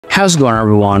How's it going,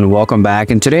 everyone? Welcome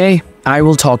back, and today I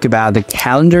will talk about the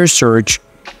calendar search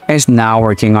is now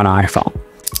working on iPhone.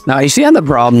 Now, if you have the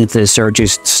problem that the search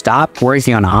is stopped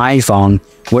working on iPhone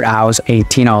with iOS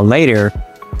 18 or later,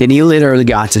 then you literally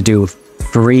got to do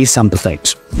three simple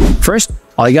things. First,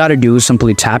 all you got to do is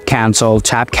simply tap cancel,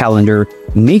 tap calendar,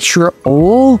 make sure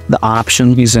all the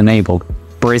options is enabled.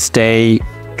 Birthday,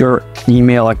 your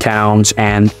email accounts,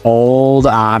 and all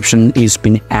the option is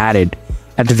been added.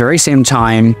 At the very same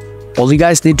time, all you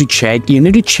guys need to check,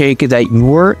 that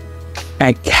your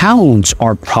accounts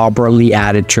are properly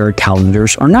added to your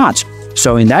calendars or not.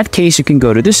 So in that case, you can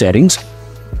go to the settings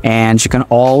and you can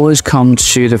always come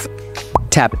to the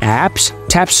tap apps,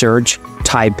 tap search,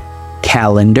 type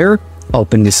calendar,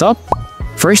 open this up.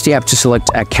 First, you have to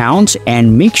select accounts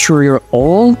and make sure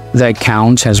all the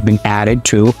accounts has been added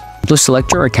to. Just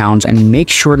select your accounts and make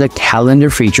sure the calendar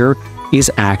feature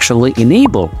is actually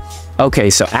enabled.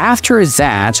 Okay, so after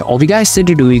that, all you guys need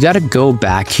to do, you got to go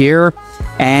back here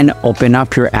and open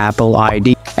up your Apple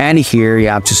ID. And here you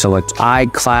have to select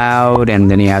iCloud, and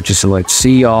then you have to select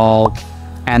See All.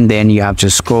 And then you have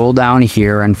to scroll down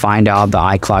here and find out the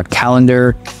iCloud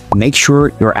calendar. Make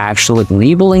sure you're actually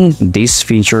enabling these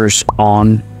features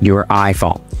on your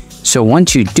iPhone. So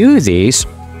once you do this,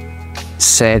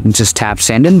 just tap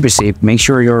Send and Receive. Make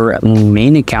sure your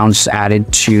main account is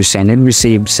added to Send and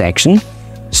Receive section.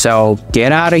 So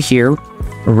get out of here,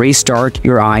 restart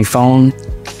your iPhone,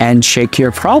 and check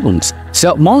your problems.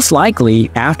 So most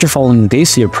likely, after following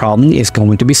this, your problem is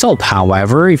going to be solved.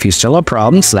 However, if you still have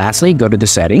problems, lastly, go to the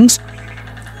settings,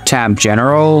 tap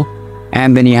General,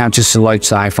 and then you have to select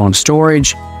the iPhone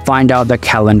storage, find out the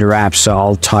calendar app. So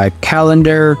I'll type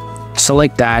calendar,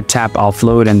 select that, tap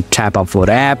Offload, and tap Upload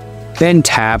app, then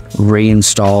tap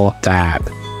Reinstall the app.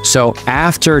 So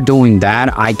after doing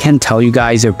that, I can tell you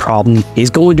guys your problem is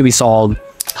going to be solved.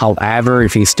 However,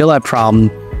 if you still have a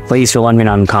problem, please let me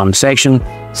know in the comment section.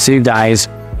 See you guys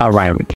around.